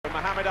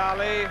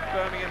Ali,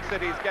 Birmingham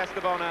City's guest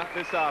of honour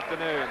this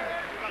afternoon.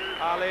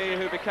 Ali,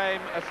 who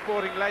became a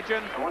sporting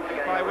legend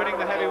by winning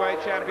the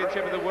heavyweight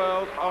championship of the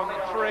world on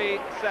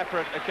 3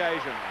 separate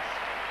occasions.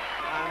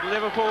 And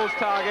Liverpool's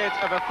target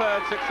of a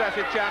 3rd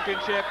successive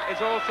championship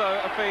is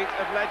also a feat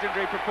of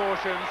legendary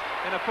proportions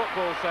in a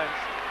football sense.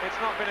 It's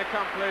not been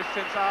accomplished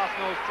since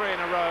Arsenal's 3 in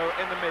a row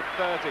in the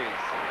mid-30s.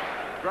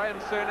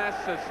 Graham Souness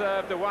has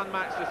served a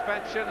 1-match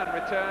suspension and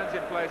returns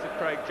in place of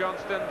Craig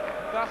Johnston,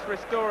 thus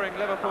restoring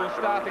Liverpool's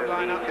starting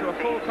lineup to a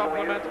full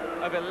complement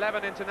of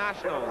 11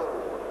 internationals.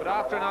 But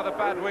after another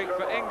bad week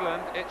for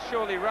England, it's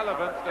surely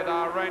relevant that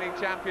our reigning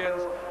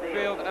champions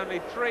field only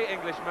 3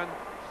 Englishmen: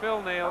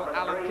 Phil Neal,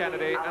 Alan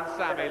Kennedy and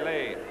Sammy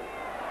Lee.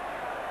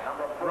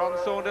 Ron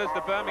Saunders,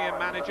 the Birmingham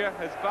manager,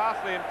 has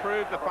vastly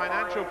improved the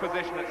financial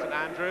position at St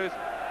Andrews,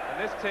 and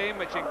this team,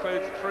 which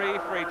includes 3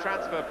 free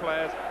transfer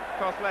players,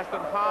 cost less than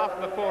half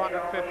the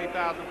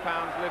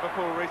 £450,000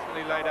 Liverpool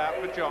recently laid out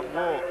for John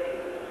Walk.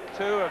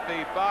 2 of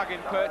the bargain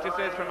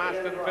purchases from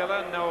Aston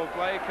Villa, Noel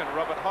Blake and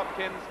Robert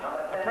Hopkins,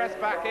 are pressed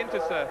back into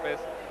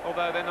surface,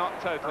 although they're not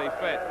totally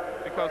fit,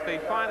 because the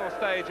final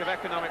stage of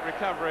economic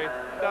recovery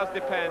does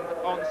depend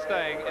on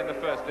staying in the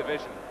First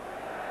Division.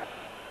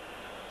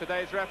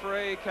 Today's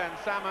referee, Ken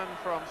Salmon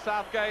from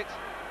Southgate.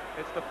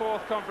 It's the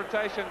 4th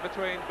confrontation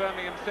between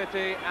Birmingham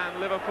City and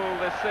Liverpool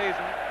this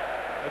season.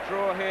 A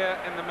draw here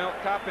in the Milk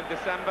Cup in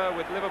December,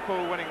 with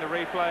Liverpool winning the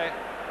replay,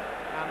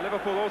 and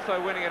Liverpool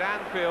also winning at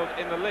Anfield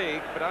in the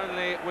league, but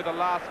only with a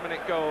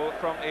last-minute goal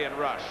from Ian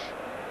Rush.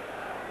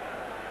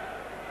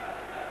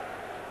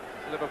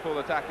 Liverpool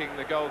attacking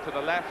the goal to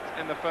the left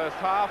in the first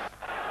half.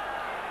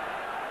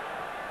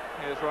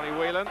 Here's Ronnie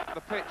Whelan.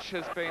 The pitch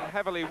has been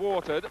heavily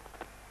watered.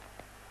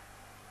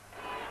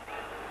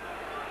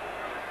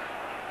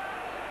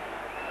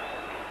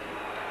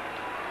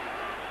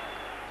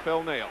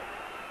 Phil Neal.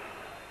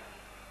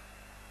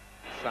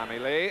 Sammy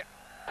Lee.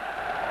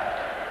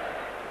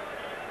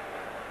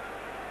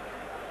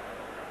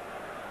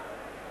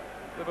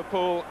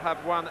 Liverpool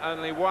have won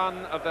only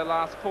 1 of their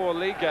last 4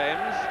 league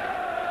games.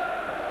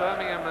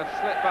 Birmingham have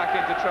slipped back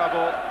into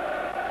trouble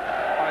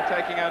by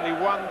taking only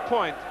 1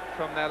 point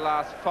from their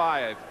last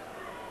 5.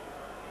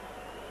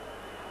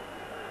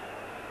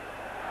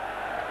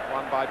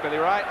 Won by Billy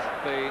Wright,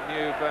 the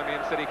new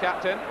Birmingham City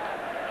captain.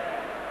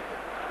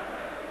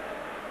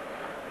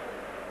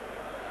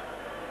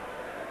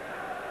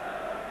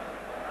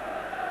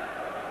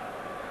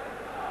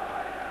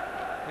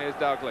 Here's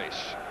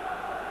Dalglish,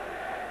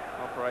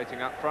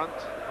 operating up front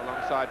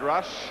alongside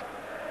Rush,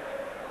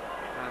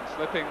 and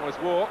slipping was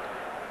Walk.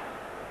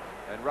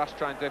 And Rush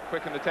trying to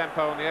quicken the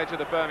tempo on the edge of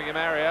the Birmingham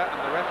area, and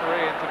the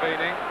referee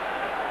intervening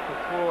to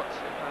thwart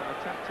an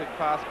attempted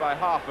pass by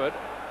Harford,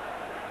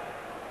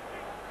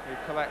 who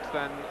collects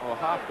then, or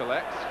half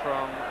collects,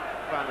 from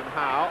Van den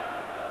Hauwe.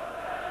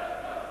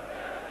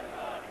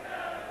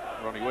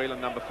 Ronnie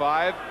Whelan, number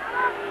 5.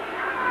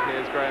 And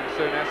here's Graham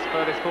Souness.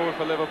 Furthest forward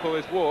for Liverpool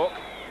is Walk.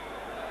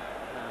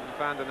 And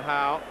Van den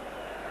Hauwe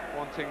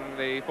wanting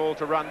the ball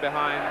to run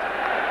behind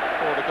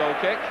for the goal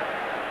kick.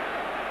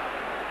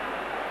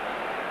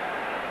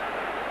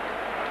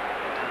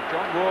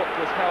 John Walk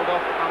was held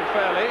off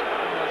unfairly,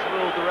 as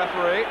ruled the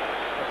referee.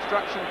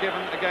 Obstruction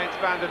given against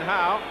Van den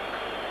Hauwe.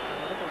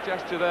 A little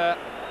gesture there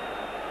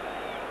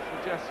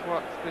suggests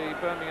what the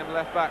Birmingham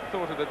left-back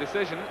thought of the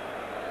decision.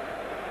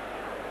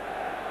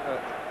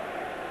 But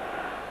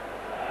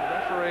the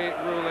referee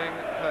ruling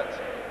that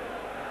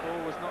the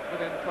ball was not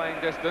within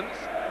playing distance.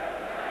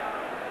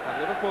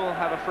 And Liverpool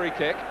have a free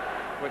kick,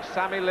 which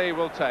Sammy Lee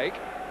will take.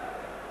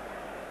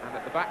 And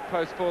at the back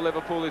post for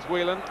Liverpool is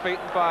Whelan,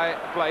 beaten by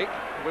Blake.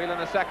 Whelan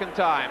a second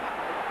time.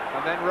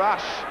 And then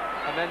Rush.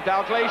 And then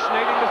Dalglish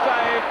needing the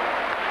save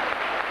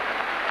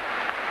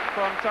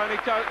from Tony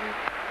Coton.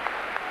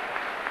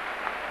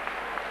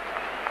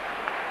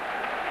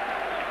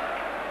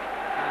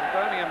 And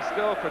Birmingham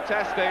still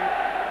protesting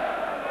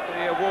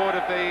the award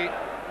of the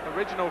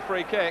original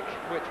free kick,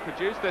 which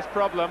produced this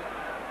problem.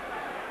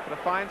 But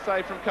a fine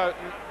save from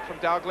Coton from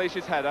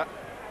Dalglish's header.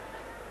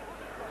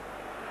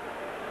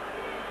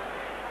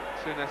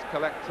 Souness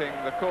collecting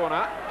the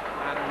corner,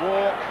 and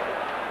Walk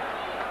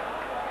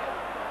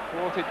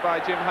thwarted by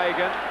Jim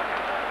Hagan.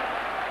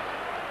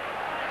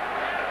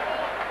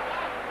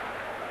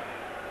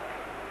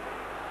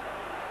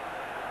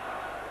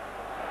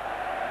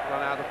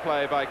 Run out of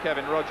play by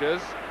Kevin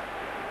Rogers.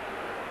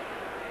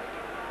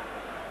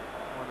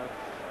 One of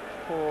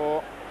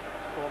 4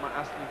 former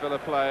Aston Villa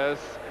players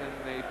in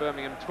the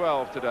Birmingham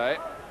 12 today.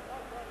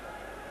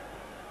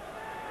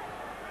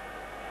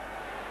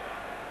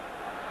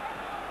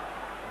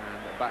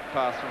 Back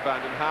pass from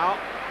Van den Hauwe.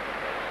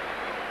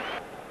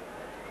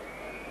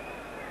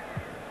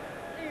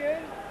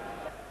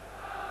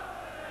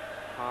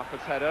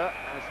 Harford's header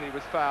as he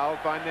was fouled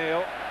by Neal.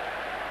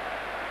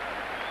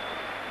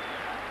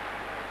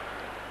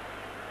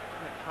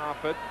 Nick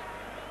Harford,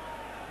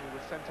 who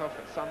was sent off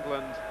at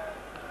Sunderland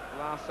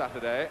last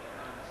Saturday,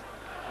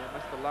 and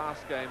missed the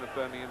last game of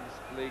Birmingham's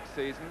league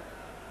season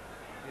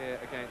here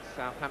against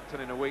Southampton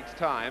in a week's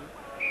time.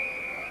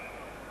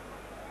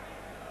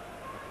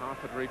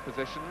 Harford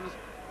repositions.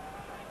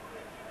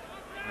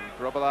 And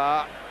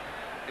Grobbelaar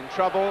in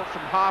trouble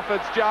from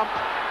Harford's jump.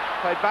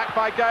 Played back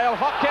by Gayle.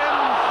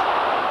 Hopkins!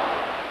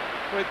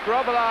 With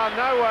Grobbelaar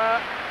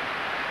nowhere.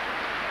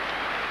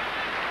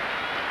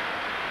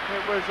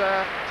 It was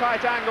a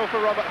tight angle for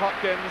Robert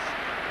Hopkins.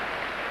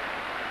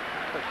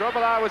 But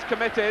Grobbelaar was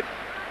committed,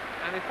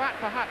 and in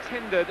fact perhaps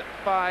hindered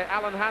by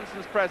Alan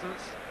Hansen's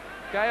presence.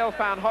 Gayle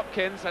found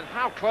Hopkins, and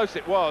how close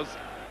it was.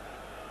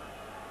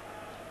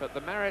 But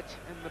the merit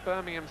in the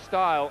Birmingham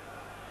style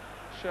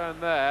shown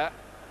there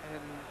in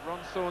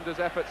Ron Saunders'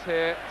 efforts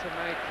here to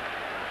make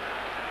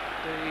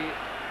the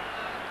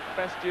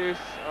best use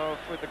of,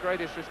 with the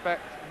greatest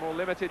respect, more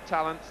limited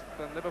talents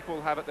than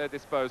Liverpool have at their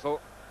disposal.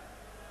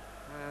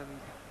 And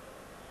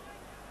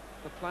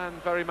the plan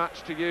very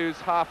much to use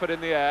Harford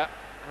in the air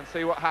and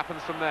see what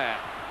happens from there.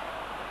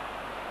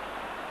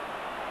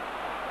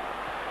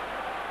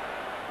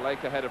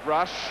 Blake ahead of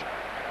Rush.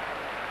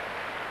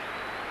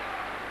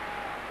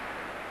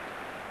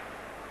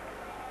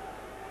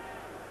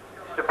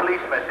 The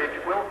police message.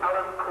 Will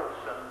Alan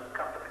Coulson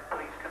come to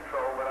police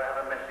control where I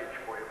have a message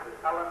for you?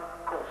 With Alan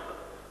Coulson.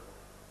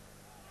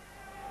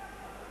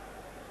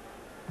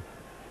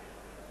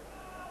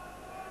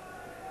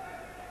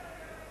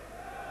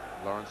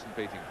 Lawrenson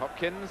beating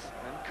Hopkins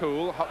and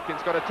Kuhl.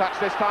 Hopkins got a touch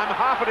this time.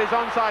 Harford is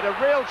onside, a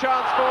real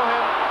chance for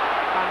him,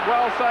 and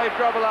well saved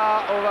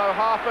Grobbelaar, although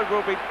Harford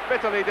will be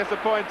bitterly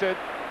disappointed.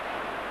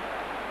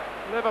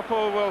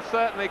 Liverpool will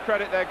certainly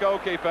credit their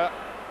goalkeeper,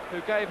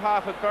 who gave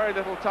Harford very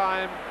little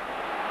time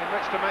in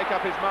which to make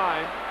up his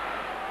mind.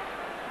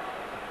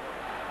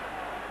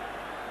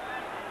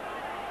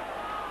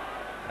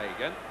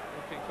 Hagen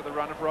looking for the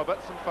run of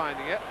Roberts and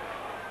finding it.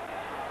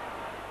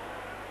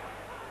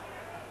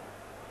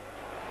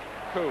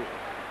 Kuhl,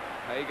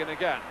 Hagen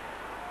again,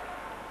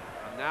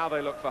 and now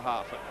they look for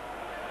Harford,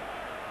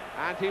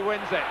 and he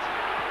wins it.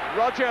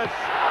 Rogers,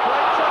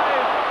 great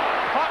save,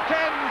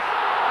 Hopkins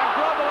and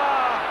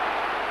Grobbelaar.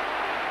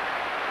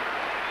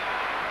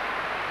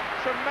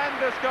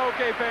 Tremendous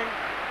goalkeeping.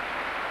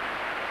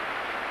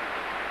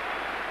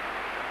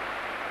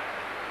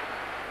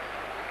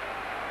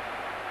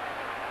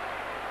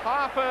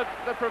 Harford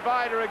the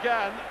provider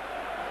again.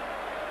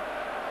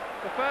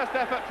 The first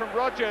effort from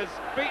Rogers,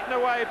 beaten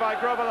away by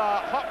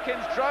Grobbelaar.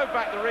 Hopkins drove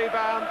back the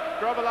rebound.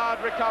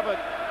 Grobbelaar recovered.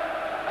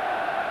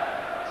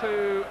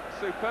 Two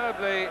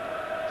superbly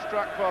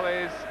struck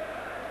volleys,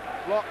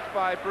 blocked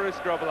by Bruce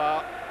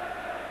Grobbelaar.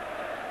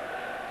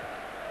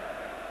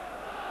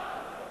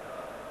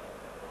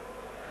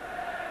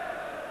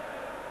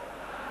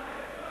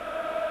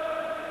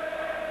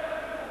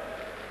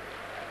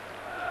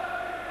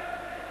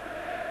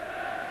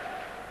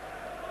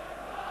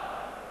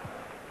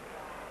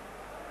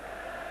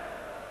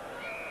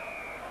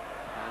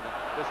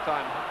 This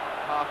time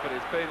Harford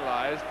is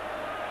penalised.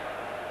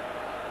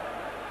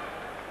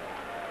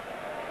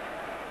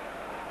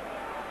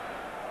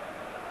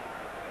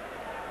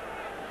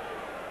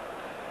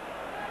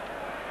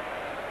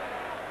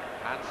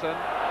 Hansen,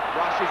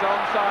 Rush is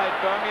onside.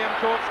 Birmingham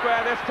caught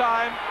square this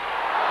time.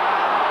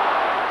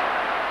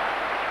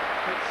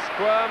 And it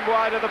squirmed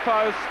wide of the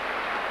post.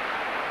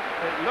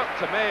 It looked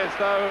to me as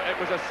though it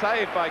was a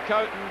save by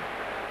Coton,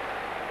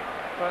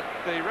 but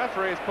the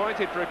referee has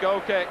pointed for a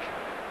goal kick.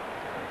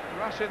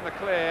 Rush in the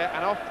clear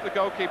and off the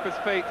goalkeeper's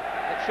feet.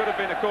 It should have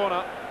been a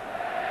corner.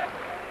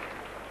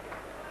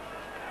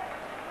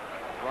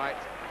 Right,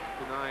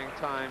 denying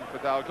time for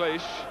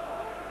Dalglish.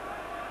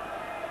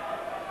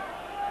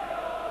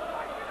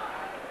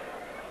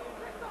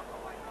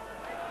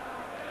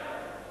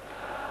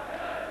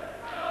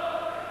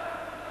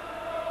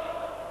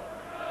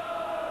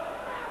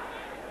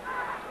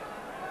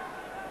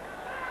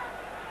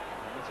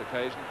 On this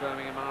occasion,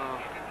 Birmingham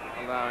are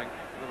allowing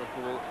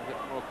Liverpool a bit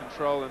more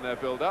control in their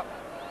build-up.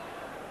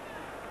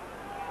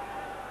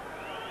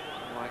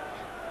 Unlike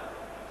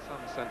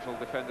some central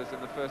defenders in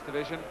the First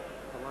Division,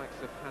 the likes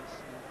of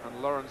Hansen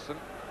and Lawrenson,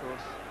 of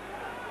course,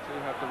 do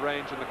have the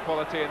range and the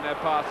quality in their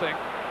passing.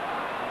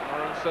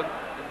 Lawrenson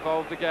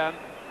involved again,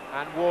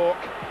 and Walk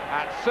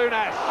at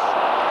Souness,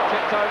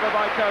 tipped over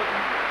by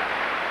Coton.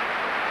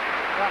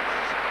 That's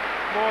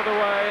more the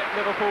way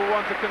Liverpool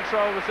want to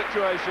control the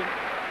situation.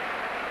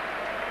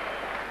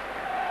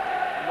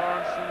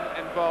 Lawrenson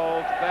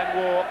involved, then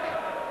Walk,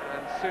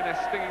 and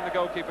Souness stinging the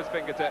goalkeeper's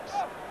fingertips.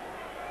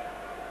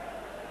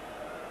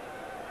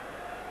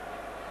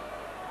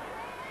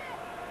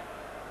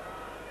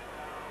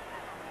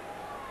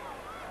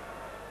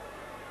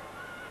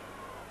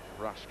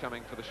 Rush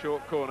coming for the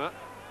short corner,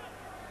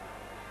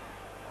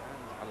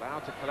 and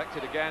allowed to collect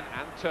it again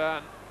and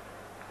turn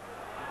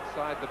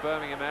inside the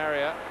Birmingham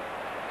area.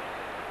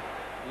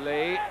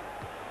 Lee,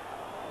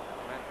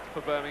 meant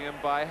for Birmingham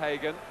by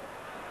Hagen.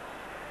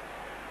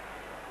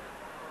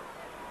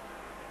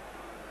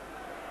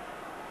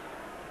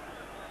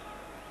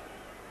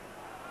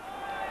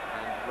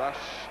 Rush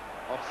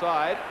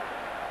offside.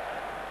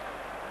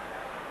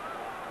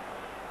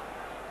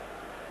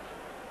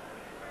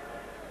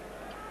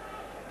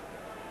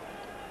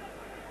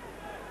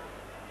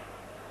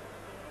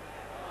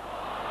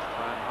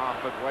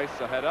 Harford wastes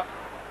a header.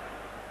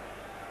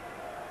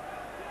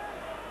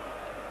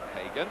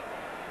 Hagen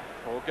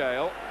for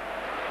Gayle.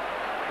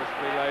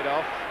 Crisply laid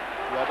off.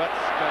 Roberts,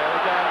 Gayle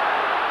again.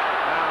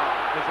 Now,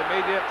 his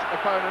immediate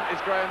opponent is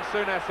Graham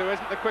Souness, who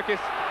isn't the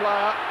quickest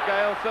flyer.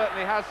 Gayle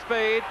certainly has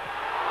speed.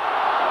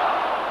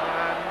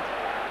 And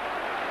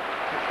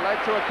it's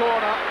led to a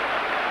corner.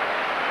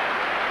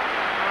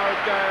 Now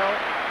Gayle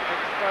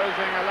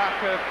exposing a lack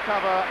of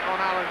cover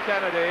on Alan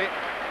Kennedy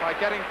by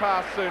getting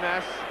past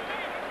Souness.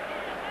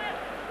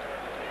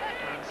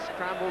 And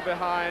scramble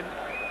behind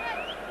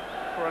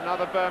for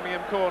another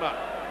Birmingham corner.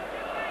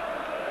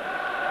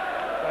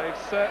 They've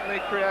certainly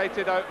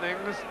created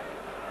openings,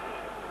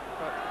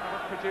 but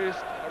haven't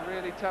produced a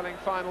really telling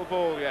final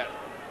ball yet.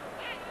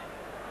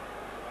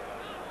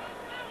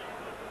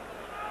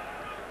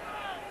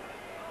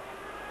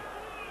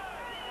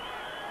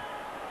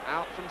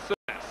 Out from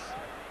Souness.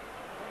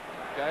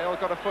 Gayle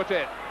got a foot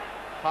in.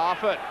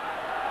 Harford.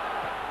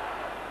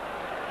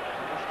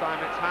 And this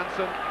time it's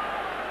Hansen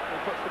who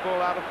puts the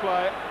ball out of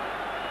play.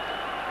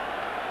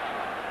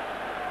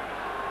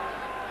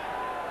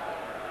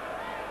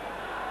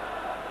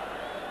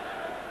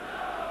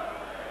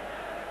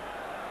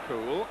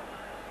 Kuhl.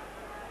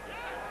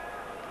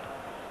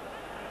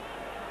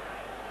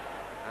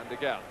 And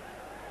again.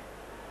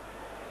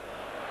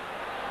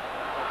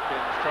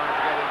 Hopkins trying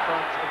to get in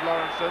front of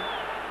Lawrenson.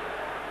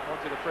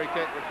 Wanted a free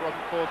kick which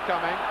wasn't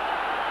forthcoming.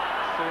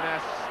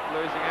 Souness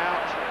losing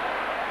out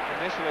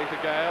initially to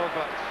Gayle,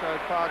 but showed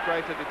far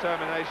greater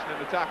determination in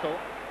the tackle.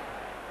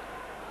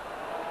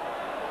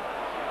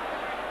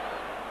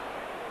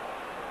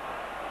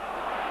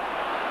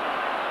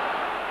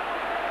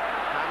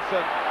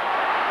 Hansen.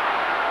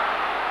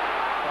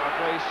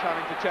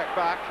 Having to check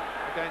back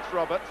against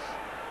Roberts.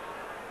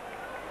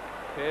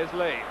 Here's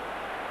Lee.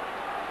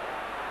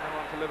 Now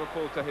on to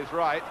Liverpool to his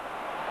right.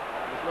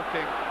 He's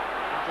looking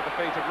into the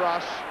feet of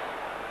Rush.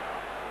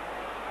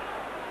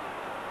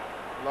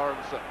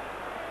 Lawrenson.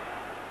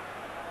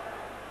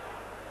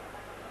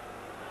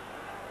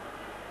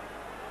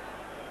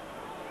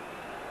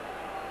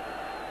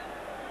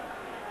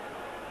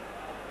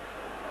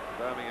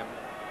 Birmingham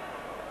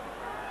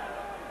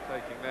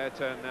taking their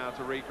turn now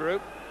to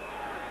regroup.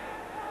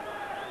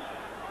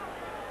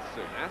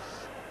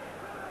 Souness.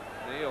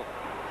 Neal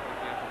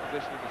taking up a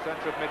position in the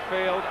centre of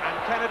midfield, and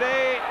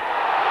Kennedy.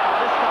 And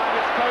this time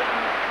it's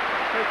Coton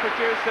who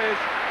produces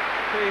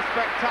the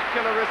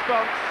spectacular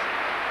response.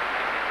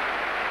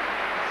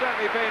 It's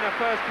certainly been a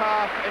first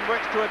half in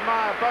which to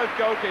admire both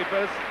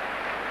goalkeepers.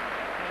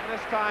 And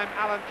this time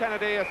Alan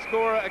Kennedy, a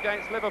scorer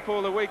against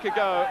Liverpool a week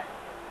ago,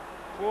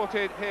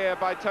 thwarted here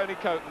by Tony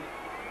Coton.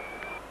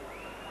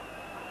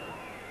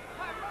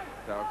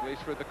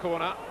 Dalglish with the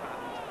corner.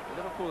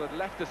 Liverpool had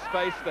left a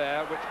space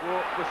there which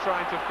Walk was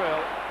trying to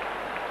fill.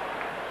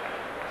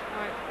 It's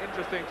quite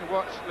interesting to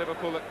watch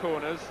Liverpool at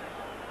corners.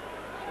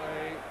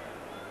 They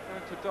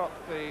don't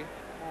adopt the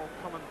more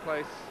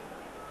commonplace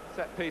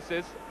set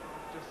pieces,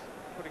 just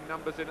putting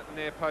numbers in at the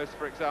near post,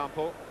 for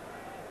example.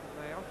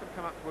 And they often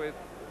come up with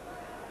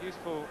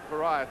useful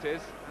varieties,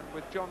 and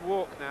with John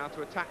Walk now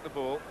to attack the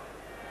ball,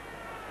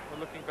 we're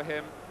looking for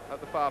him at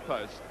the far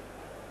post.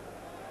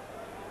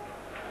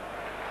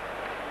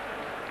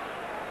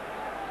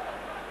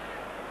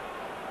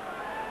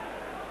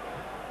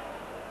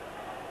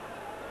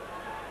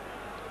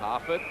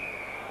 Harford,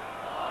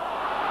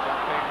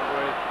 jumping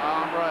with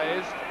arm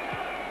raised,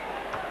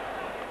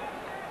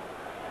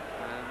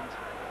 and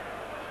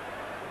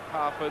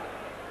Harford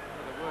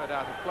with a word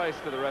out of place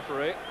to the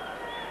referee.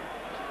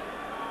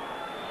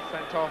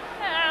 Sent off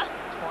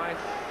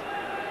twice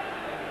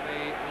in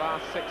the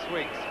last 6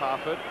 weeks,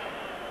 Harford,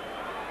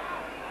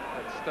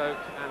 at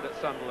Stoke and at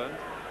Sunderland.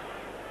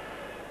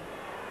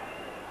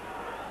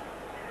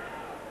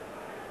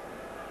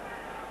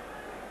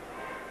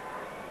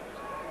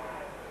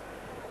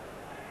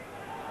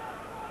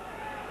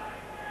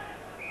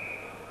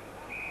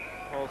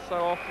 Well, so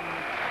often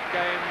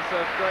games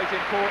of great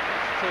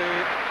importance to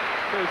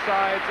two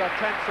sides are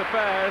tense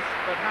affairs,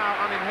 but how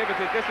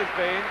uninhibited this has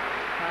been,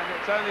 and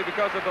it's only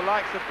because of the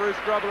likes of Bruce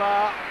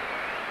Grobbelaar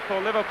for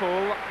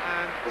Liverpool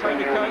and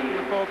Tony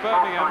Coton for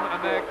Birmingham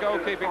and their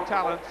goalkeeping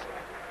talents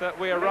that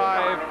we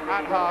arrive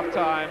at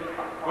half-time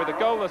with a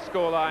goalless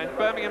scoreline: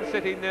 Birmingham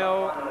City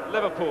 0,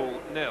 Liverpool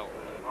 0.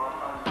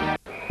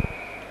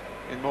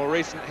 In more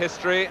recent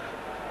history,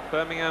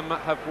 Birmingham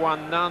have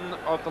won none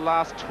of the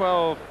last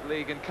 12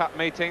 league and cup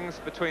meetings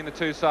between the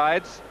two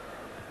sides.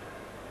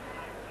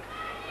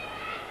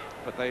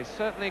 But they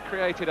certainly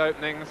created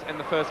openings in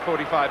the first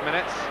 45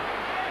 minutes.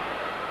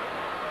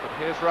 But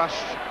here's Rush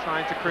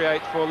trying to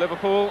create for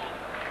Liverpool.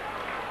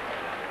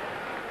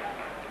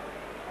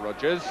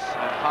 Rodgers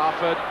and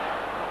Harford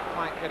not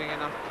quite getting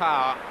enough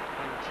power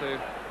into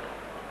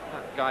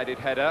that guided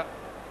header,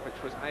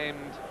 which was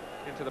aimed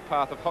into the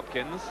path of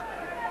Hopkins.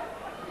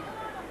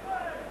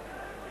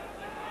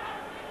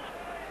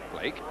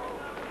 Blake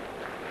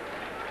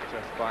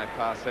just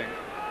bypassing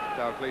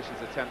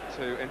Dalglish's attempt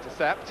to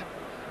intercept.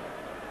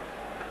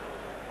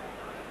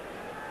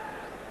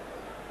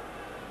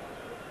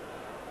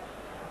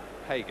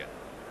 Hagen.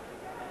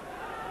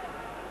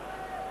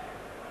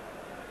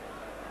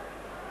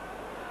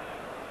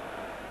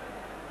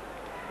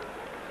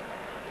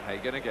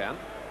 Hagen again.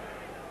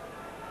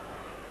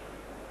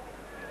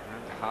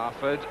 And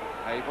Harford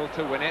able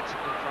to win it in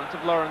front of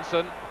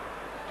Lawrenson.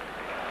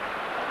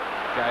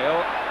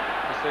 Gayle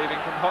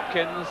receiving from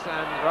Hopkins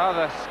and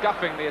rather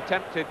scuffing the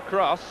attempted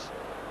cross.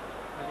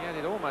 And yet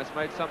it almost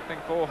made something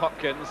for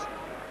Hopkins.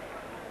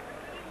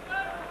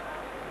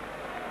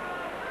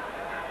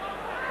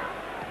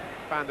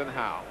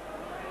 Hauwe.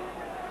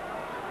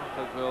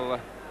 Harford will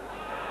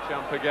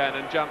jump again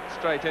and jump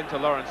straight into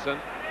Lawrenson,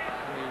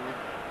 who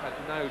had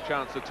no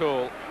chance at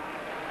all of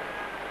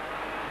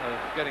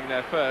getting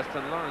there first,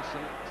 and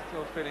Lawrenson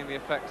still feeling the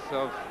effects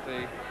of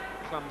the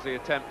clumsy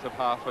attempt of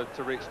Harford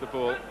to reach the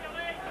ball.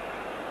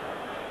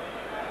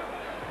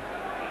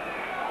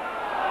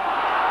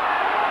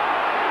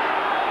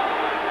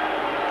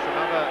 That's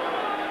another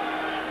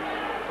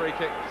free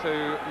kick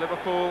to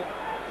Liverpool.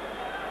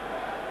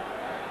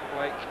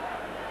 Blake,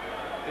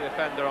 the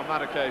offender on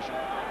that occasion.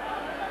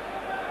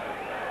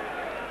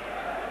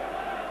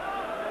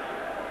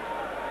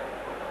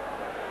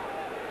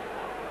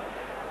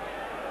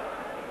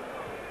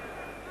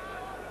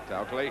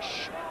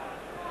 Dalglish.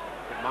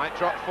 It might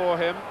drop for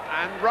him,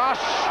 and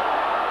Rush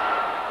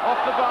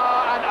off the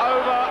bar and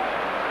over.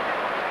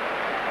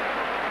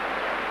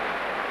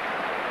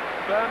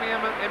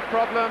 Birmingham in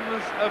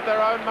problems of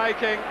their own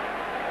making.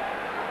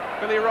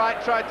 Billy Wright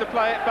tried to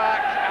play it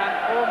back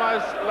and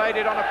almost laid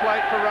it on a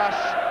plate for Rush.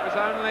 It was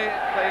only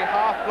the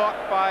half block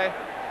by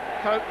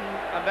Coton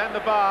and then the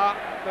bar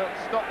that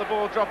stopped the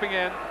ball dropping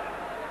in.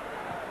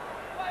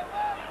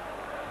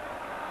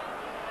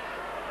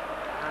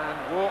 And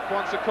Walk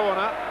wants a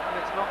corner, and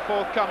it's not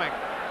forthcoming.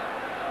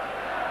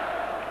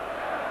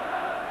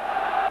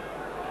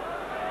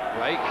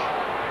 Blake.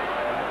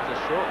 It was a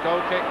short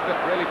goal kick that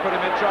really put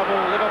him in trouble.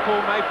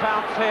 Liverpool may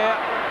pounce here,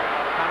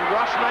 and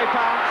Rush may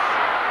pounce.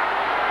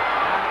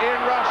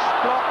 Ian Rush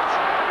blocked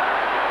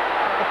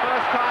the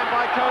first time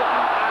by Coton,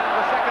 and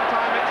the second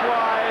time it's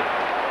wide,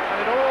 and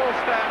it all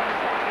stems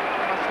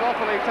from a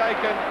sloppily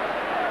taken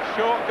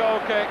short goal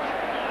kick,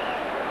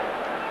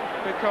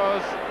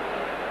 because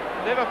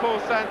Liverpool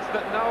sensed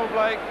that Noel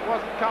Blake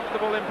wasn't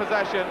comfortable in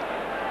possession.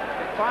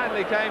 It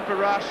finally came for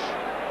Rush,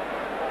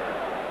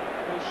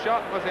 whose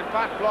shot was in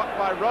fact blocked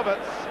by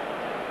Roberts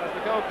as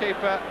the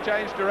goalkeeper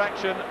changed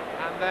direction,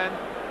 and then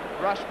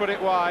Rush put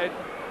it wide.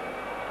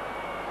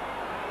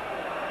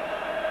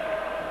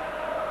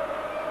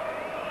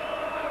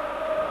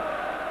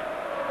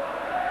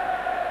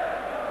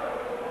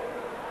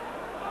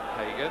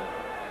 Hagen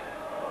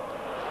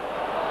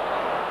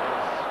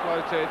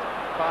floated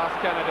past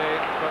Kennedy,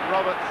 but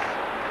Roberts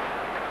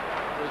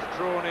was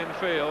drawn in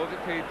field.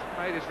 If he'd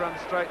made his run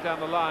straight down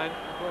the line,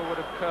 the ball would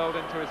have curled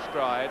into his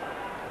stride.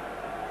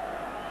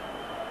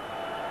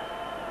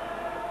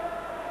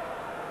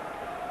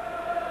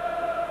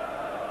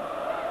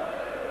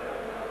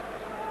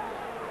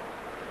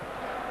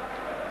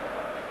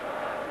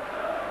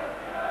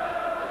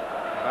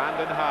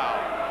 Hauwe.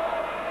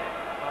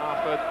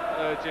 Harford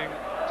urging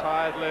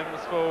tired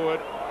limbs forward,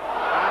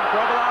 and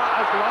Grobbelaar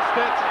has lost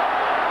it.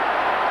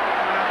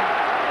 And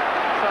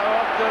so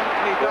often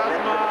he does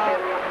mar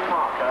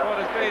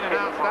what has been an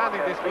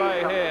outstanding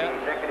display here,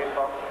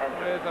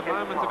 with a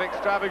moment of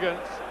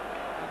extravagance,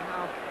 and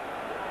how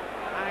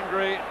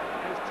angry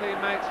his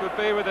teammates would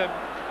be with him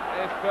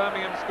if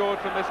Birmingham scored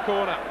from this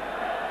corner.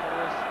 There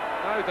was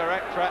no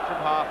direct threat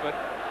from Harford.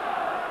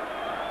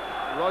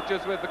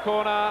 Rodgers with the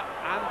corner,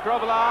 and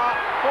Grobbelaar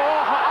for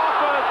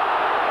Harford.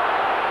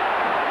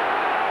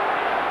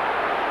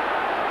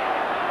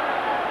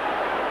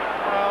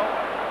 Well,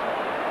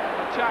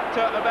 a chapter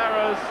of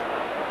errors,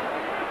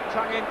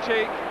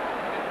 tongue-in-cheek,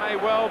 it may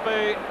well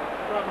be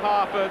from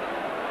Harford,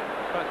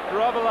 but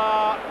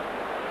Grobbelaar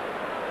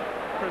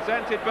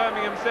presented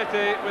Birmingham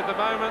City with the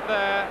moment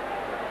there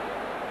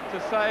to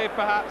save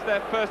perhaps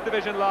their First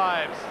Division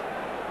lives,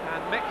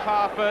 and Mick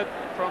Harford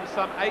from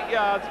some 8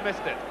 yards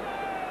missed it.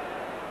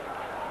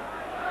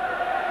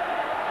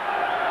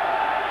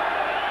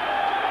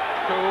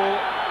 Kuhl,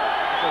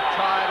 it's a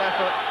tired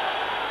effort.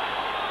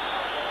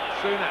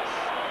 Souness.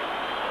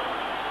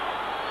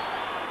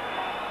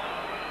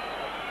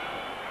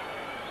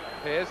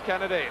 Here's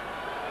Kennedy.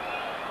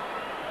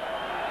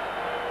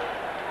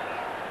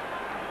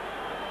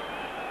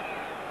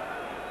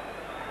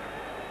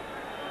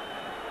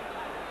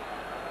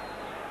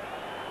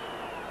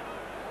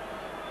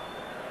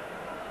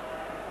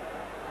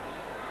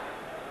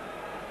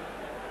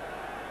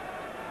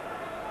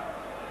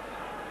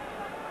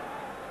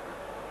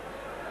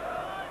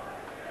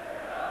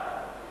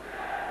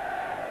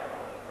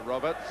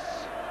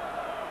 Roberts.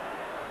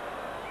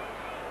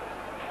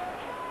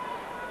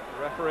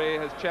 The referee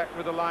has checked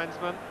with the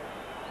linesman.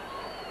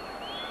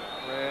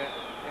 We're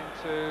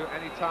into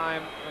any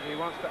time that he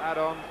wants to add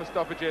on for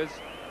stoppages.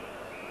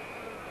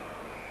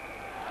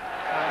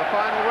 And the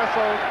final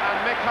whistle,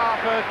 and Mick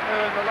Harford, who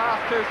in the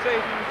last 2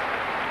 seasons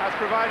has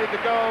provided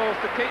the goals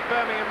to keep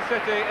Birmingham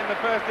City in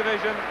the First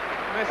Division,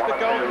 missed the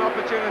golden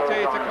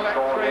opportunity to collect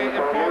 3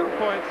 important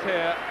points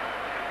here.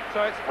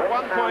 So it's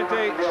 1 point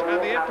each,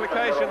 and the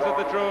implications of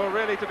the draw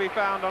really to be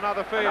found on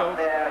other fields.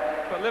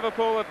 But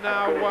Liverpool have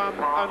now won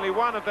only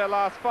 1 of their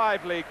last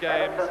 5 league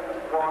games,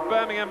 and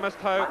Birmingham must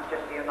hope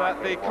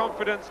that the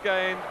confidence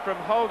gained from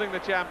holding the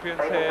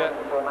champions here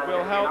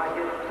will help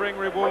bring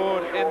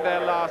reward in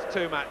their last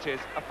 2 matches.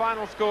 A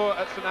final score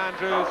at St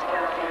Andrews,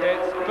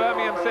 it's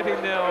Birmingham City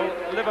 0,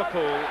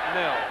 Liverpool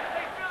 0.